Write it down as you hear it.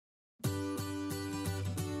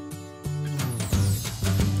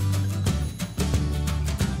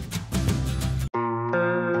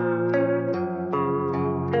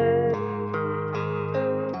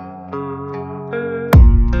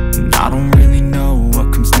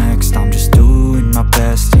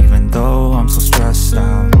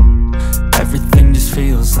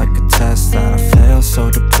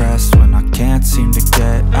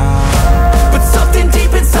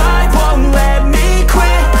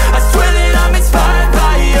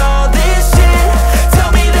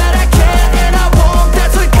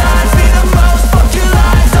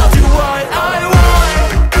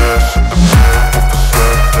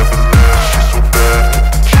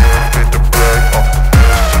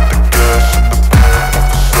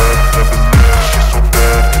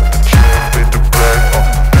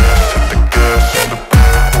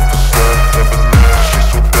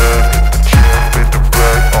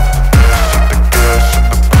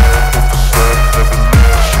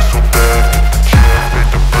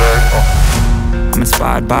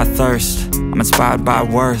by thirst, I'm inspired by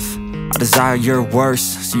worth. I desire your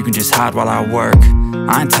worst, so you can just hide while I work.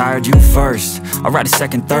 I ain't tired, you first. I'll write a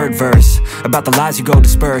second, third verse about the lies you go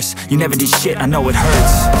disperse. You never did shit, I know it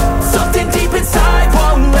hurts. Something deep inside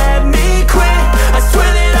won't let me quit. I swear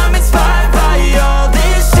that I'm inspired by all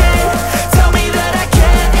this shit. Tell me that I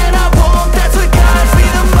can't and I won't. That's what guides me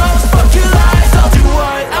the most. Fuck your lies, I'll do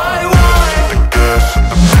what I want. The gas in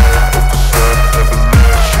the back of the set, never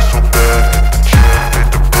leave. She's so bad, can't hit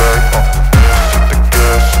the brake. The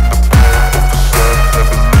gas in the back of the set,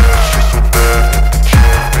 never leave. She's so bad,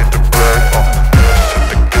 can't hit the brake. The gas in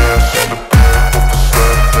the back of the set,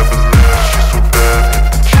 never leave. She's so bad,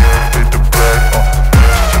 can't hit the brake.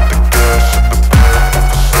 The gas in the back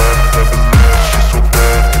of the set, never leave. She's so bad,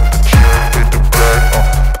 can't hit the brake.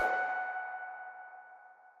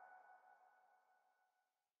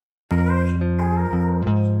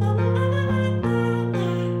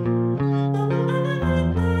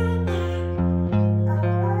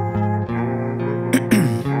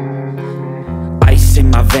 Ice in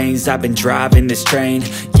my veins, I've been driving this train.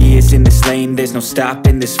 Years in this lane, there's no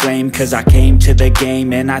stopping this flame. Cause I came to the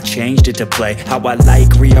game and I changed it to play how I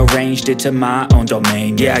like, rearranged it to my own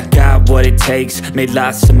domain. Yeah, I got what it takes, made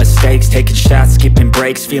lots of mistakes, taking shots, skipping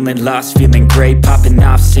breaks, feeling lost, feeling great, popping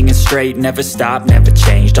off, singing straight, never stopped, never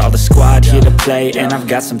changed. All the squad here to play and I've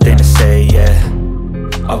got something to say, yeah.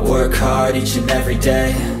 I work hard each and every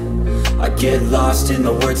day, I get lost in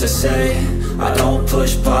the words I say. I don't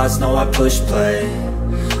push pause, no I push play.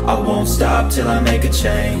 I won't stop till I make a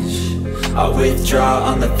change. I withdraw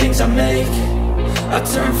on the things I make. I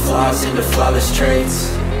turn flaws into flawless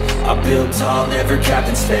traits. I build tall, never capped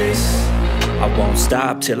in space. I won't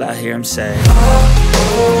stop till I hear him say, oh,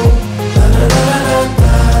 oh, la la la la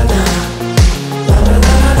la la.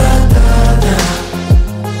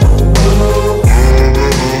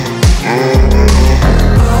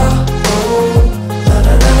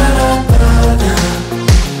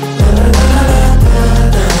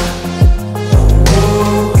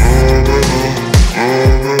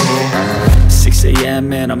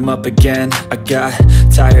 And I'm up again. I got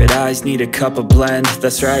tired eyes, need a cup of blend.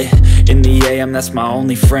 That's right, in the AM, that's my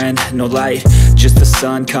only friend. No light, just the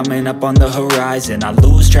sun coming up on the horizon. I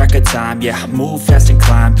lose track of time, yeah, I move fast and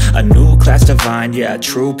climb a new class divine, yeah,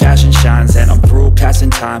 true passion shines. And I'm through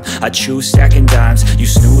passing time, I choose stacking dimes. You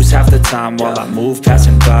snooze half the time while I move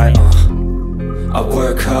passing by. I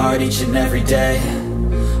work hard each and every day,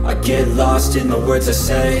 I get lost in the words I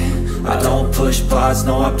say. I don't push pause,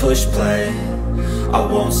 no I push play. I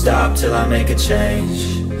won't stop till I make a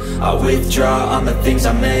change. I withdraw on the things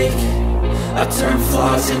I make. I turn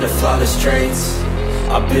flaws into flawless traits.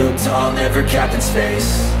 I build tall, never capped in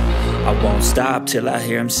space. I won't stop till I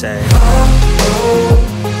hear him say, oh, oh,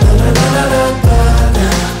 la la la la la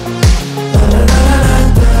la.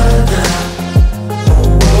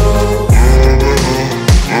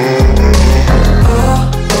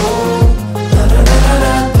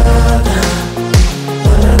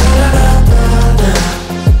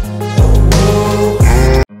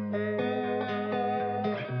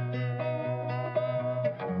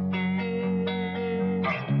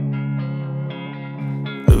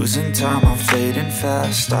 Losing time, I'm fading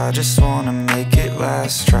fast. I just wanna make it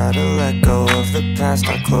last. Try to let go of the past.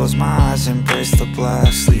 I close my eyes, embrace the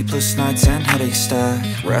blast. Sleepless nights and headaches stack.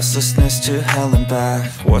 Restlessness to hell and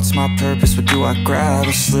back. What's my purpose? What do I grab?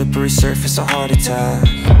 A slippery surface, a heart attack.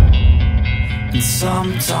 And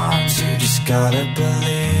sometimes you just gotta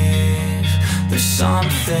believe there's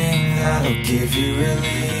something that'll give you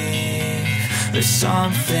relief. There's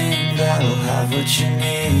something that'll have what you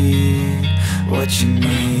need, what you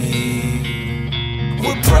need.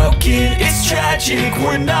 We're broken, it's tragic,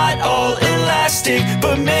 we're not all elastic,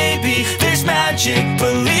 but maybe there's magic.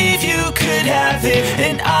 Believe you could have it.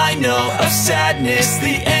 And I know of sadness,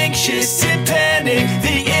 the anxious and panic,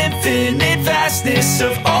 the infinite vastness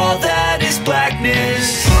of all that